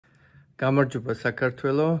გამარჯობა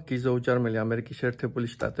საქართველო, გიზო უჯარმელი ამერიკის შეერთებული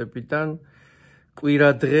შტატებიდან. კვირა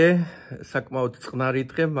დღე, საკმაოდ წყნარი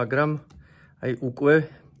დღე, მაგრამ უკვე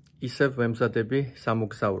ისევ ვემზადები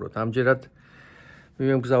სამოგზაუროდ. ამჯერად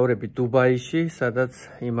მივემგზავრები დუბაიში, სადაც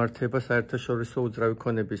იმართება საერთაშორისო უძრავი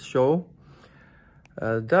ქონების შოუ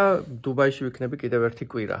და დუბაიში ვიქნები კიდევ ერთი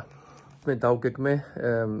კვირა. მე დავგეგმე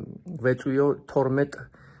ვეწვიო 12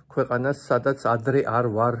 ქვეყანას, სადაც ადრე არ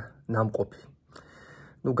ვარ ნამყოფი.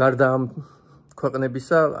 გარდა ამ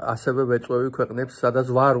ქვეყნებისა, ასევე ვეწვევი ქვეყნებს, სადაც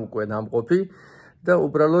ვარ უკვე ნამყოფი და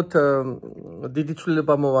უბრალოდ დიდი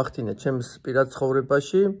ცვლილება მოვახდინე ჩემს პირად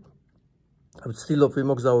ცხოვრებაში. ვცდილობ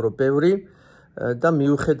ვიმოგზაურო ბევრი და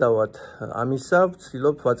მიუხედავად ამისა,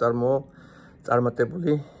 ვცდილობ ვაწარმოო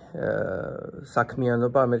წარმატებული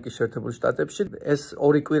საქმიანობა ამერიკის შეერთებულ შტატებში. ეს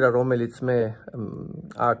ორი კვირა, რომელიც მე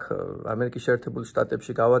აქ ამერიკის შეერთებულ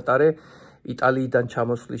შტატებში გავატარე, იტალიიდან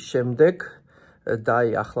ჩამოსვლის შემდეგ და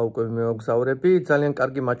ახლა უკვე მივემგზავრები, ძალიან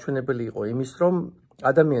კარგი მაჩვენებელი იყო იმის, რომ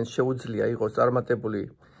ადამიანს შეუძლია იყოს წარმატებული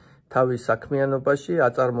თავის საქმიანობაში,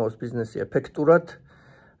 აწარმოოს ბიზნესი ეფექტურად.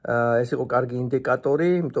 ეს იყო კარგი ინდიკატორი,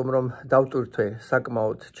 იმიტომ რომ დავტვირთვე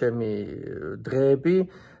საკმაოდ ჩემი დღეები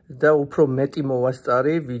და უფრო მეტი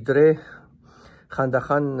მოვასწარი, ვიდრე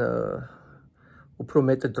ხანდახან უფრო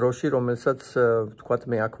მეტ დროში, რომელსაც ვთქვათ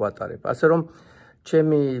მე აქ ვატარებ. ასე რომ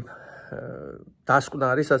ჩემი დასკვნა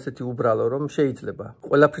არის ასეთი უბრალო, რომ შეიძლება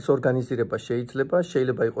ყველაფრის ორგანიზირება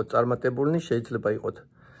შეიძლება იყოს წარმატებული, შეიძლება იყოს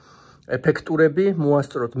ეფექტურები,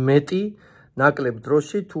 მოასწროთ მეტი, ნაკლებ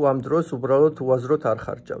დროში, თუ ამ დროს უბრალოდ უაზროდ არ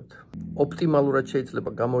ხარჯავთ. ოპტიმალურად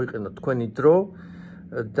შეიძლება გამოიყენოთ თქვენი დრო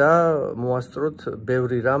და მოასწროთ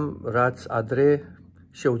ბევრი რამ, რაც ადრე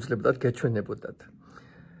შეუძლებდათ გეჩვენებოდათ.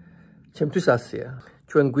 ჩემთვის ასეა.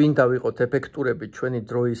 ჩვენ გვინდა ვიყოთ ეფექტურები ჩვენი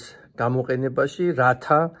დროის გამოყენებაში,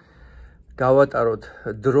 რათა გავატაროთ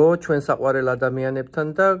დრო ჩვენ საყვარელ ადამიანებთან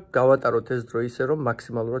და გავატაროთ ეს დრო ისე, რომ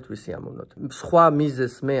მაქსიმალურად ვისიამოვნოთ. სხვა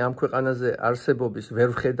მიზეზს მე ამ ქვეყანაზე არსებობის ვერ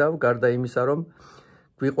ვხედავ, გარდა იმისა, რომ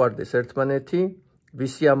გვიყვარდეს ერთმანეთი,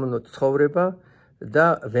 ვისიამოვნოთ ცხოვრება და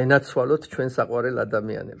ვენაცვალოთ ჩვენ საყვარელ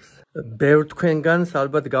ადამიანებს. ბევრ თქვენგანს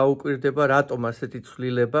ალბათ გაუკვირდება, რატომ ასეთი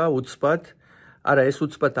ცვლილება უცბად. არა, ეს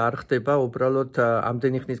უცბად არ ხდება, უბრალოდ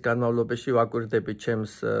ამდენი ხნის განმავლობაში ვაკვირდები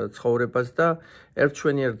ჩემს ცხოვრებას და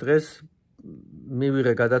ერთშვენიერ დღეს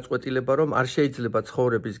მივიღე გადაწყვეტილება, რომ არ შეიძლება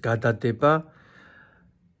ცხოვრების გადადება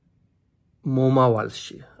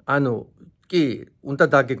მომავალში. ანუ კი, უნდა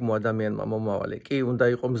დაგეგმო ადამიანმა მომავალი, კი, უნდა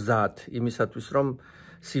იყო მზად იმისათვის, რომ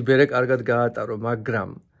სიბერე კარგად გაატარო, მაგრამ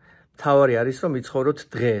მთავარი არის, რომ იცხოვროთ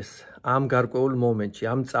დღეს, ამ გარკვეულ მომენტში,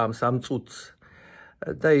 ამ წამს, ამ წუთს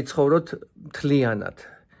და იცხოვროთ მთლიანად.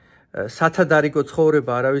 სათადარიგო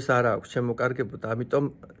ცხოვრება არავის არ აქვს, შემოკარგებოდ, ამიტომ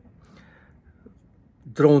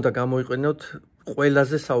დრო უნდა გამოიყენოთ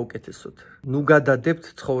ყველაზე საუკეთესოდ. ნუ გადადებთ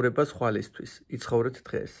ცხოვრებას ხვალისთვის, იცხოვრეთ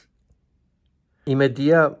დღეს.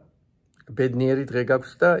 იმედია ბედნიერი დღე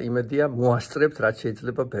გაქვს და იმედია მოასწრებთ რაც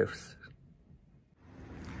შეიძლება ბევრს.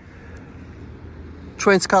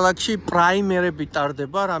 ჩვენს ქალაქში პრაიმერები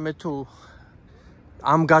ტარდება, რამე თუ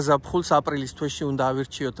ამ გაზაფხულს აპრილის თვეში უნდა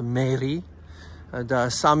ავირჩიოთ მერი და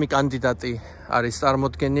 3 კანდიდატი არის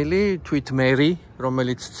წარმოდგენილი, თვით მერი,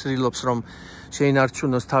 რომელიც ცდილობს რომ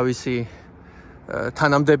შეინარჩუნოს თავისი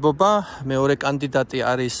თანამდებობა. მეორე კანდიდატი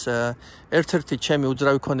არის ერთ-ერთი ჩემი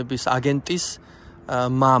უძრავი ქონების აგენტის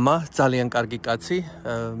მამა, ძალიან კარგი კაცი,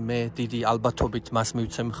 მე დიდი ალბათობით მას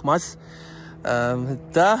მივცემ ხმას.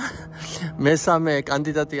 და მესამე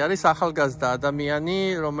კანდიდატი არის ახალგაზრდა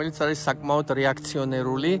ადამიანი, რომელიც არის საკმაოდ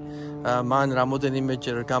რეაქციონერული. მან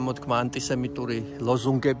რამოდენიმეჯერ გამოთქმა ანტისემიტური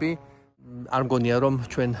ლოზუნგები. არ მგონია რომ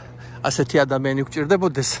ჩვენ ასეთი ადამიანი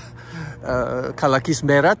გვჭირდებოდეს ქალაქის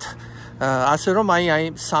მერად. ასე რომ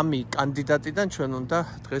აი 3 კანდიდატიდან ჩვენ უნდა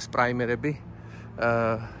დღეს პრაიმერები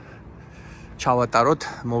ჩავატაროთ.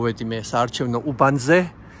 მოვედი მე საარჩევნო უბანზე.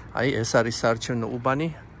 აი ეს არის საარჩევნო უბანი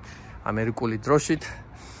ამერიკული დროშით,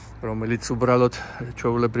 რომელიც უბრალოდ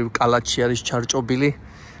ჩვეულებრივ კალათში არის ჩარჭობილი.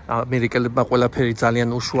 ამერიკელებმა ყველაფერი ძალიან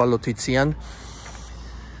უშუალოდ იციან.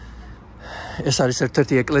 ეს არის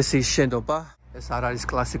ერთ-ერთი ეკლესიის შენობა. ეს არ არის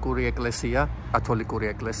კლასიკური ეკლესია, კათოლიკური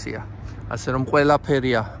ეკლესია. ასე რომ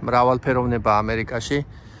ყველაფერია მრავალფეროვნება ამერიკაში,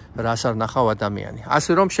 რას არ ნახავ ადამიანი.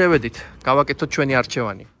 ასე რომ შევედით, გავაკეთოთ ჩვენი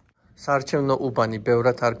არჩევანი. საარჩევნო უბანი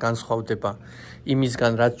ბევრად არ განსხვავდება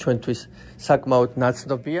იმისგან, რაც ჩვენთვის საკმაოდ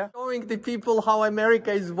ნაცნობია. Showing the people how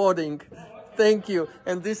America is voting. Thank you.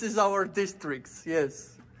 And this is our districts.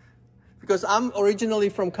 Yes. Because I'm originally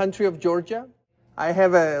from country of Georgia. I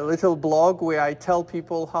have a little blog where I tell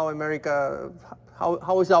people how America,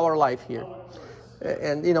 how is our life here.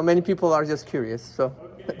 And many people are just curious. So,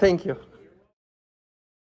 thank you.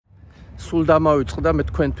 სულ დამავიწყდა მე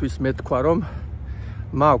თქვენთვის მეთქვა რომ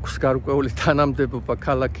მაქვს გარკვეული თანამდებობა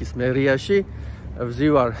ქალაქის მერიაში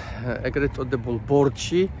ვზივარ ეგრეთ წოდებულ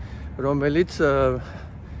ბორდში რომელიც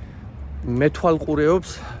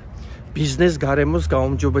მეთვალყურეობს ბიზნეს გარემოს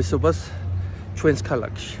გაუმჯობესებას ჩვენს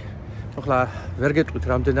ქალაქში. ახლა ვერ გეტყვით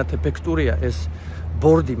რამდენად ეფექტურია ეს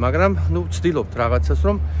ბორდი, მაგრამ ვცდილობთ რაღაცას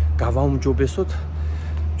რომ გავაუმჯობესოთ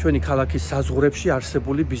ჩვენი ქალაქის საზღვრებში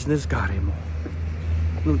არსებული ბიზნეს გარემო.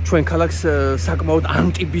 ჩვენ ქალაქს საკმაოდ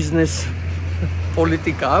ანტიბიზნეს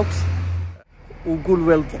პოლიტიკა აქვს.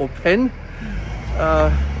 უგულველყოფენ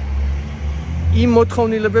იმ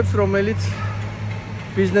მოთხოვნილებებს, რომელიც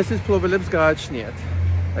ბიზნესის ფლობელებს გააჩნიათ.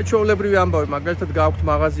 ჩვეულებრივი ამბავი, მაგალითად, გააქვთ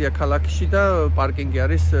მაღაზია ქალაქში და პარკინგი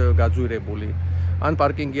არის გაძვირებული. ან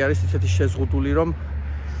პარკინგი არის ისეთი შეზღუდული, რომ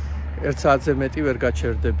 1 საათზე მეტი ვერ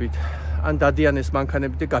გაჩერდებით. ან დადიან ეს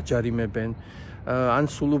მანქანები და გაჯარიმებენ. ან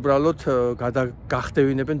სულ უბრალოდ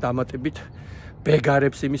გახდევინებენ დამატებით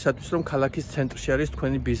ბეგარებს იმისათვის, რომ ქალაქის ცენტრში არის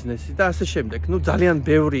თქვენი ბიზნესი და ასე შემდეგ. ძალიან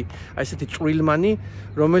ბევრი ესეთი წვრილმანი,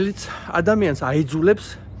 რომელიც ადამიანს აიძულებს,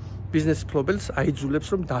 ბიზნეს ფლობელს აიძულებს,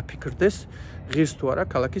 რომ დაფიქრდეს ღირს თუ არა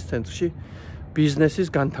ქალაქის ცენტრში ბიზნესის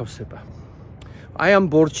განთავსება. აი ამ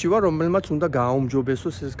ბორდში ვარ, რომელმაც უნდა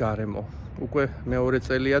გააუმჯობესოს ეს გარემო. უკვე მეორე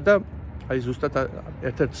წელია და აი ზუსტად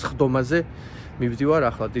ერთ-ერთ სხდომაზე მივდივარ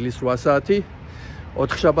ახლა დილის 8 საათი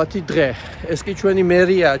 4 შაბათი დღე. ეს კი ჩვენი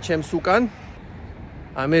მერია ჩემს უკან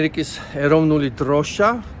ამერიკის ეროვნული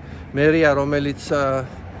დროშა, მერია რომელიც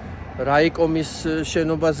რაიკომის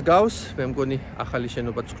შენობას გავს, მე მგონი ახალი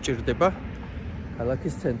შენობაც გვჭირდება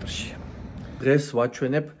ქალაქის ცენტრში. დღეს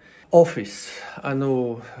ვაჩვენებ ოფის,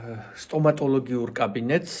 ანუ სტომატოლოგიურ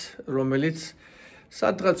კაბინეტს, რომელიც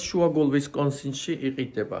სადღაც შუაგულ ვისკონსინში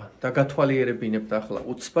იყიდება და გათვალიერებინებთ ახლა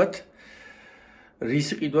უცბად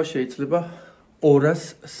რის ყიდვა შეიძლება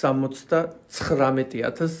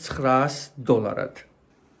 $279,900.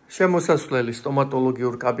 შემოსასვლელი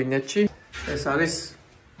სტომატოლოგიურ კაბინეტში. ეს არის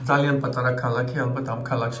ძალიან პატარა ქალაქი, ალბათ ამ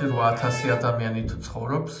ქალაქში 8000 ადამიანი თუ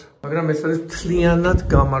ცხოვრობს, მაგრამ ეს არის მთლიანად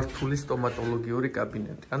გამართული სტომატოლოგიური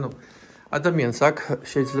კაბინეტი. ანუ ადამიანს აქ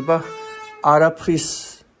შეიძლება არაფრის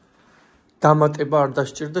დამატება არ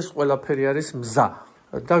დასჭირდეს, ყველაფერი არის მზა.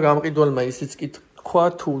 და გამყიდველმა ისიც კი თქვა,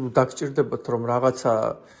 თუ დაგჭირდებათ რომ რაღაცა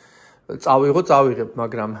წავიღებ,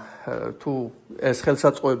 მაგრამ თუ ეს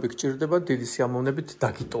ხელსაწყოები გჭირდება, დიდი სიამოვნებით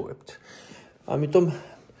დაგიტოვებთ. ამიტომ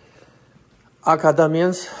აქ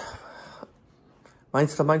ადამიანს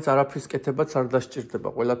მაინც და მაინც არაფრის კეთებაც არ დასჭირდება,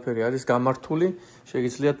 ყველაფერი არის გამართული,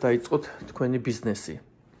 შეგიძლიათ დაიწყოთ თქვენი ბიზნესი.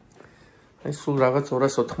 აი სულ რაღაც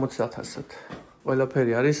 280,000-ად.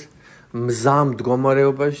 ყველაფერი არის მზამ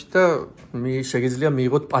მდგომარეობაში და შეგიძლია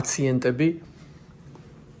მიიღოთ პაციენტები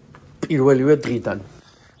პირველივე დღიდან.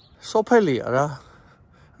 სოფელია რა.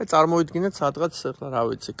 აი წარმოვიდგინეთ სადღაც ახლა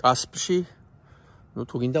რა ვიცი, კასპში,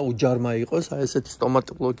 თუ გინდა უჯარმა იყოს, აი ესეთი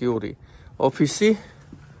სტომატოლოგიური ოფისი,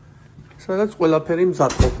 სადაც ყველაფერი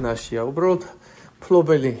მზადყოფნაშია. უბრალოდ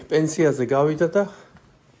ფლობელი პენსიაზე გავიდა და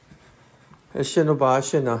ეს შენობა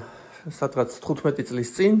აშენა სადღაც 15 წლის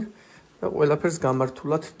წინ და ყველაფერს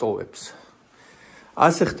გამართულად ტოვებს.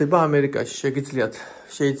 ასე ხდება ამერიკაში,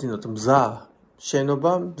 შეიძინოთ მზა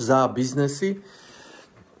შენობა, მზა ბიზნესი,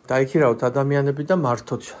 დაიქირავთ ადამიანები და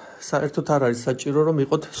მართოთ. საერთოდ არ არის საჭირო რომ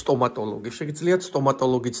იყოთ სტომატოლოგი. შეგიძლიათ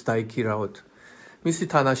სტომატოლოგიც დაიქირავოთ. მისი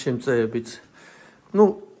თანაშემწეებიც.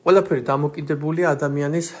 ყველაფერი დამოკიდებულია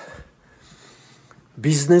ადამიანის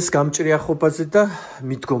ბიზნეს გამჭრიახობაზე და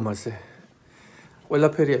მიდგომაზე.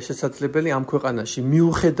 ყველაფერია შესაძლებელი ამ ქვეყანაში,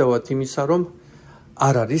 მიუხედავად იმისა, რომ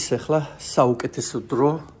არ არის ახლა საუკეთესო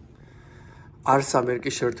დრო არის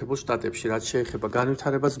ამერიკის შეერთებულ შტატებში, რაც შეეხება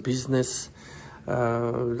განვითარებას, ბიზნესს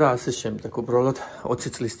და ასე შემდეგ. უბრალოდ 20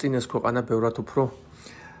 წლის წინ ეს ქვეყანა ბევრად უფრო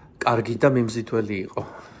კარგი და მიმზიდველი იყო.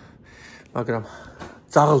 მაგრამ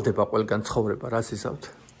ძაღლდება ყველგან ცხოვრება, რას იზავთ.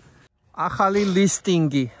 ახალი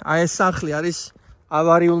ლისტინგი. აი ეს სახლი არის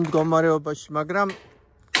ავარიულ მდგომარეობაში, მაგრამ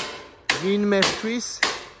ვინმეთვის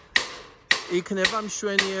იქნება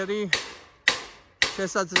მშვენიერი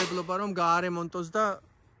შესაძლებლობა რომ გაარემონტოს და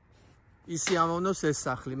ისიამოვნოს ეს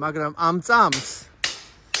სახლი, მაგრამ ამ წამს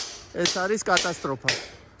ეს არის კატასტროფა.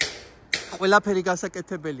 ყველაფერი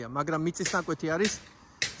გასაკეთებელია, მაგრამ მიწისნაკვეთი არის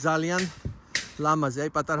ძალიან ლამაზი. აი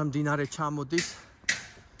პატარა მდინარე ჩამოდის.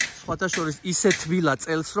 სხვათა შორის ისე თბილა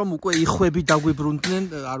წელს, რომ უკვე იხვები დაგვიბრუნდნენ,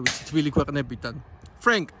 არ ვიცი, თბილი ქვეყნებიდან.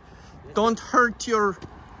 Frank, don't hurt your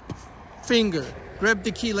finger. Grab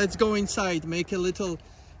the key, let's go inside, make a little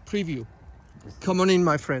preview. Come on in,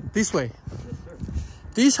 my friend. This way.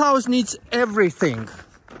 This house needs everything.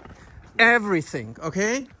 Everything,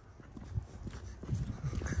 okay?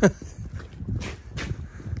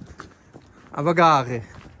 Avagare.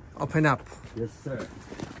 Open up. Yes, sir.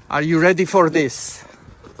 Are you ready for this?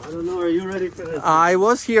 I don't know. Are you ready for this? I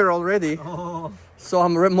was here already. Oh, So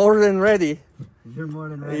I'm more than ready. you're more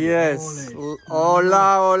than ready. Yes. Holy.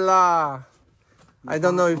 Hola, hola. I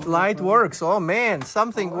don't know if light works. Oh man,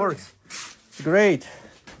 something works. Great.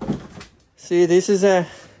 See, this is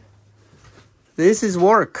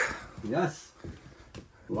work. Yes.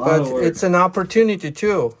 But it's an opportunity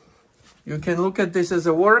too. You can look at this as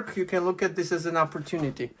a work, you can look at this as an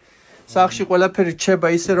opportunity. Სახლში ყველაფერი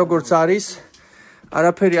რჩება ისე როგორც არის.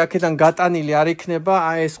 არაფერი აქედან გატანილი არ იქნება.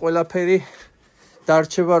 აი ეს ყველაფერი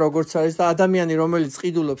დარჩება როგორც არის და ადამიანი რომელიც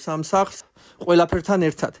ყიდულობს ამ სახლს ყველაფერთან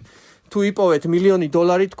ერთად. თუ იპოვეთ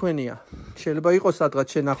 $1,000,000 თქვენია. შეიძლება იყოს სადღაც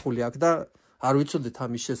შენახული აქ და არ ვიცოდეთ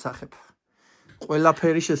ამის შესახებ.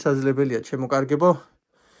 ყველაფერი შესაძლებელია, ჩემო კარგებო.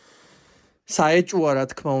 საეჭვოა რა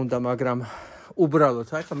თქმა უნდა, მაგრამ უბრალოდ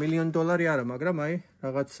აი ხა $1,000,000 არა, მაგრამ აი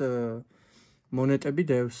რაღაც მონეტები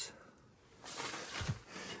დევს.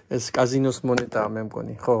 ეს კაზინოს მონეტაა მე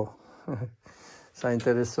მგონი, ხო?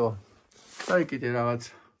 საინტერესოა. აი კიდე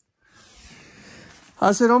რაღაც.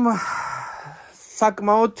 ასე რომ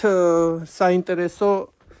საკმაოდ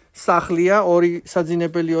საინტერესო სახლია, ორი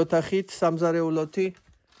საძინებელი ოთახით, სამზარეულოთი.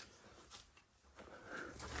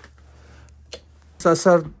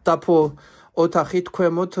 სასარდაფო ოთახით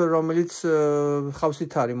ქვემოთ, რომელიც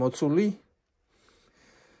ხავსით არის მოცული.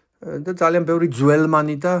 და ძალიან ბევრი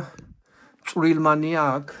ძველმანი და წვრილმანია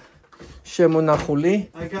აქ შემონახული.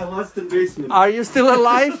 I got lost in basement. Are you still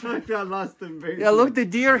alive? I got lost in basement. Yeah, look the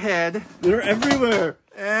deer head. They're everywhere.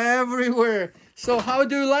 Everywhere. So how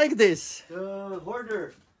do you like this?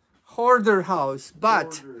 Hoarder house.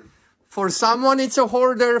 But for someone it's a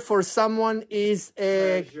hoarder, for someone is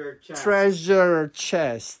a treasure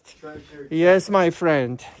chest. Yes, my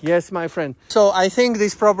friend. Yes, my friend. So I think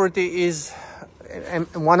this property is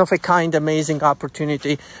one of a kind amazing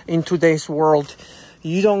opportunity in today's world.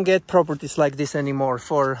 You don't get properties like this anymore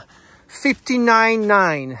for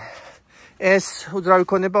 $59,900. ეს უძრავი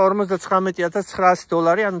ქონება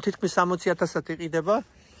 $49,900, ანუ თითქმის $60,000-ად იყიდება.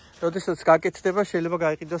 როდესაც გაკეთდება, შეიძლება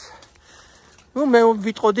გაიყიდოს. ნუ მე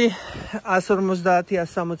ვიტყოდი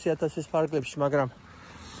 150-160,000-ის ფარგლებში, მაგრამ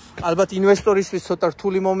ალბათ ინვესტორისთვის ცოტა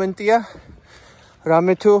რთული მომენტია.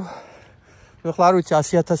 რამე თუ ნუ ხლა არ ვიცი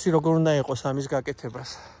 100,000 როგორ უნდა იყოს ამის გაკეთებას.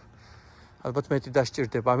 ალბათ მეტი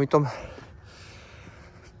დასჭირდება, ამიტომ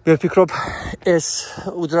მე ვფიქრობ ეს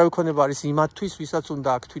უძრავი ქონება არის იმათთვის, ვისაც უნდა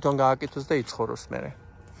აქ თვითონ გააკეთოს და იცხოვროს მერე.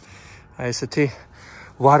 აი ესეთი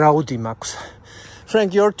ვარაუდი მაქვს.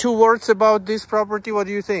 Frank, your 2 words about this property, what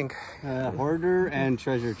do you think? Hoarder and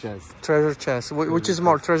treasure chest. Treasure chest. Which is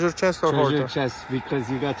more, treasure chest or hoarder? Treasure chest, because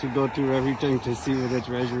you got to go through everything to see where the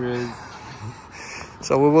treasure is.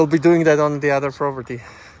 So we will be doing that on the other property.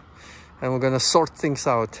 And we're going to sort things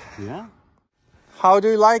out. Yeah? How do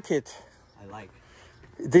you like it? I like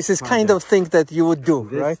it. This is kind of thing that you would do,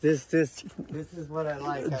 right? This is what I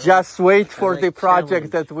like. Just wait for the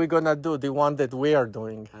project that we're going to do, the one that we are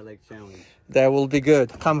doing. I like challenge. That will be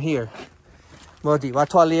good. Come here. Modi,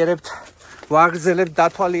 vatვალიერებთ, ვაგრძელებთ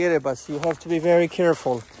დათვალიერებას. You have to be very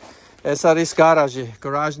careful. ეს არის garage.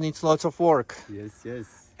 Garage needs lots of work. Yes, yes.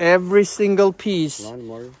 Every single piece.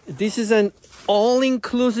 Lawnmower. This is an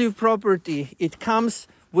all-inclusive property. It comes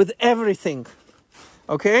with everything.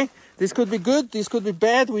 Okay? This could be good, this could be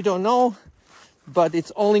bad, we don't know. But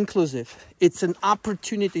it's all-inclusive. It's an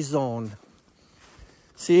opportunity zone.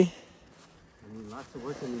 See? Lots of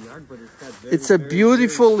work in the yard, but it's a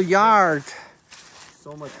beautiful yard.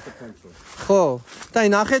 So much potential. Oh, და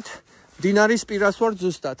ნახეთ, დინარის პირას ვარ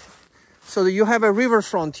ზუსტად. So you have a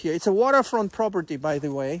riverfront here. It's a waterfront property, by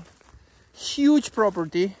the way. Huge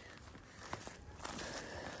property.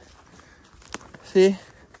 See?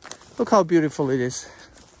 Look how beautiful it is.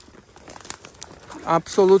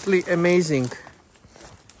 Absolutely amazing.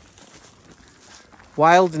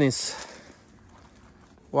 Wildness.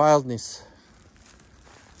 Wildness.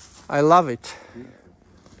 I love it.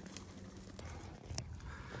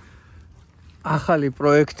 ახალი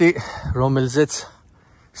პროექტი, რომელზეც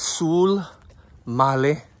სულ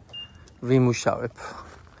მალე ვიმუშავებ.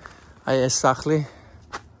 აი ეს სახლი,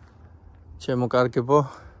 ჩემო კარგებო,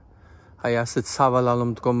 აი ასეთ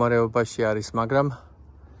სავალალო მდგომარეობაში არის, მაგრამ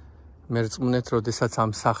მერწმუნეთ, როდესაც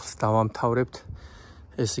ამ სახლს დავამთავრებთ,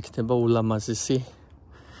 ეს იქნება ულამაზესი,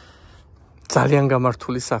 ძალიან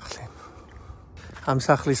გამართული სახლი. ამ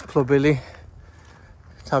სახლის მფლობელი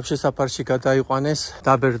თავშესაფარში გადაიყვანეს,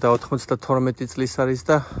 დაბერდა 92 წლის არის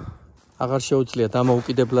და აღარ შეუძლია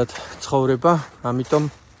დამოუკიდებლად ცხოვრება, ამიტომ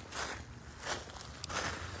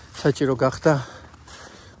საჭირო გახდა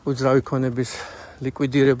უძრავი ქონების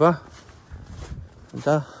ლიკვიდირება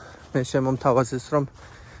და მე შემომთავაზეს, რომ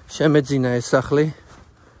შემეძინა ეს სახლი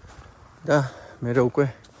და მე უკვე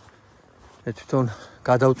თვითონ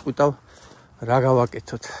გადავწყვიტავ რა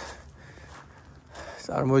გავაკეთოთ.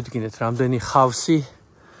 წარმოიდგინეთ, რამდენი ხავსი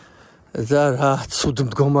და რა ცუდ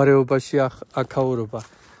მდგომარეობაში აქაურობა.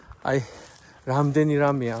 აი, რამდენი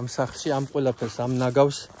რამეა ამ სახლში, ამ ყველაფერს, ამ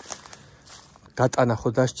ნაგავს გატანახო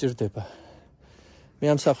დასჭირდება. მე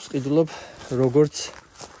ამ სახლს ყიდულობ, როგორც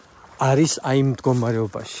არის აი იმ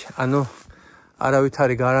მდგომარეობაში. ანუ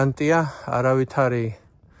არავითარი გარანტია, არავითარი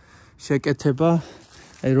შეკეთება,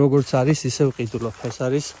 აი როგორც არის, ისევ ყიდულობ. ეს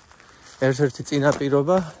არის ერთ-ერთი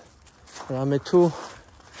წინაპირობა, რამე თუ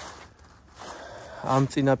ამ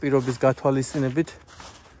წინაპირობის გათვალისწინებით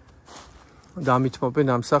დამითმობენ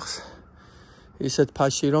ამ სახლს ისეთ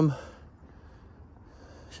ფაში, რომ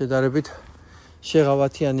შედარებით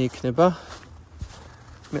შეღავათიანი იქნება.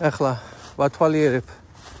 მე ახლა ვათვალიერებ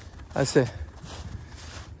ასე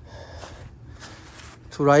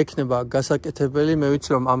თუ რა იქნება გასაკეთებელი, მე ვიცი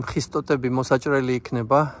რომ ამ ხისტოტები მოსაჭრელი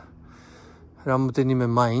იქნება რამოდენიმე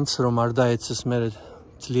მაინც, რომ არ დაეცეს მე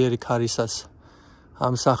ძლიერი ქარისას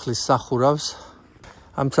ამ სახლის სახურავს.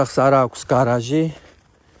 ამ სახლს არ აქვს გარაჟი,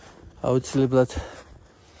 აუცილებლად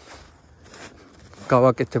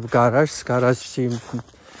გავაკეთებ გარაჟს, გარაჟში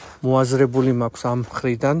მოაზრებული მაქვს ამ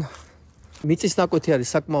მხრიდან. მიწის ნაკვეთი არის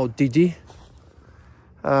საკმაოდ დიდი,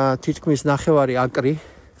 თითქმის 9 აკრი,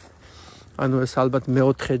 ანუ ეს ალბათ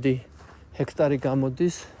მე-4 ჰექტარი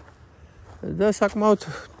გამოდის და საკმაოდ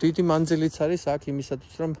დიდი მანძილიც არის აქ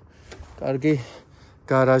იმისათვის, რომ კარგი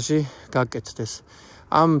გარაჟი გაკეთდეს.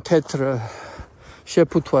 ამ თეთრ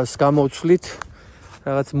შეფუთვას გამოვცვლით,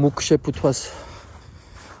 რაღაც მუქ შეფუთვას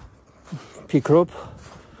ფიქრობ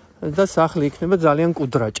და სახლი იქნება ძალიან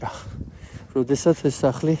კუდრაჭა. როდესაც ეს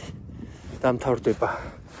სახლი დამთავრდება.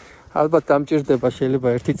 ალბათ დამჭირდება შეიძლება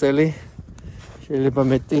 1 წელი, შეიძლება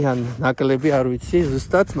მეტი ან ნაკლები, არ ვიცი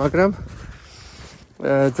ზუსტად, მაგრამ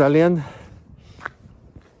ძალიან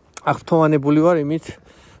აღფრთოვანებული ვარ იმით,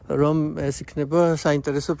 რომ ეს იქნება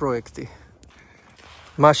საინტერესო პროექტი.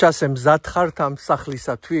 მაშასე მზად ხართ ამ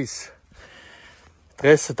სახლისათვის?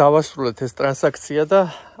 დღეს დავასრულეთ ეს ტრანზაქცია და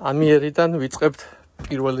ამიერიდან ვიწყებთ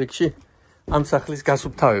პირველ რიგში ამ სახლის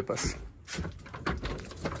გასუფთავებას.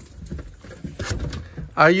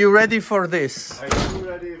 Are you ready for this? Are you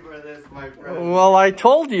ready for this, my friend? Well, I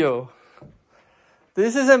told you.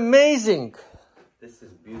 This is amazing. This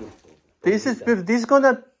is beautiful. This is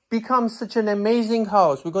gonna become such an amazing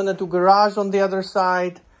house. We're gonna do garage on the other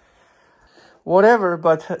side. Whatever,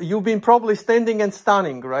 but you've been probably standing and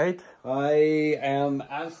stunning, right? I am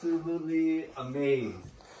absolutely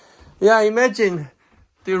amazed. Yeah, imagine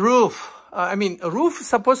the roof. A roof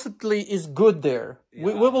supposedly is good there.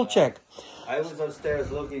 We will check. I was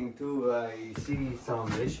upstairs looking too. I see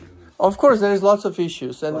some issues. Of course, there is lots of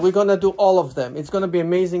issues, and we're gonna do all of them. It's gonna be an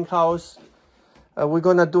amazing house. We're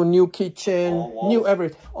gonna do new kitchen, new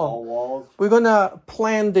everything. All walls. We're gonna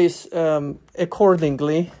plan this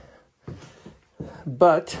accordingly.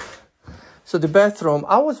 But so the bathroom,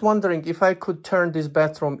 I was wondering if I could turn this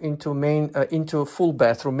bathroom into a full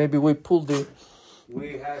bathroom. Maybe we pull the.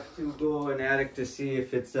 We have to go in attic to see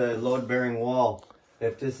if it's a load-bearing wall.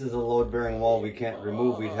 If this is a load-bearing wall, we can't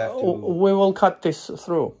remove. We'd have to. We will cut this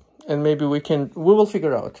through, and maybe we can. We will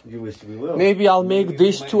figure out. You wish we will. Maybe I'll make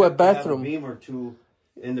this to a bathroom. Have a beam or two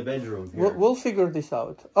in the bedroom. Here. We'll figure this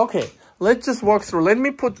out. Okay, let's just walk through. Let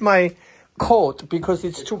me put my coat because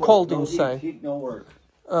it's too cold inside. Heat, no work.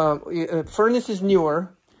 Furnace is newer.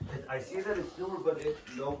 I see that it's newer, but it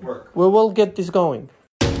don't work. We will get this going.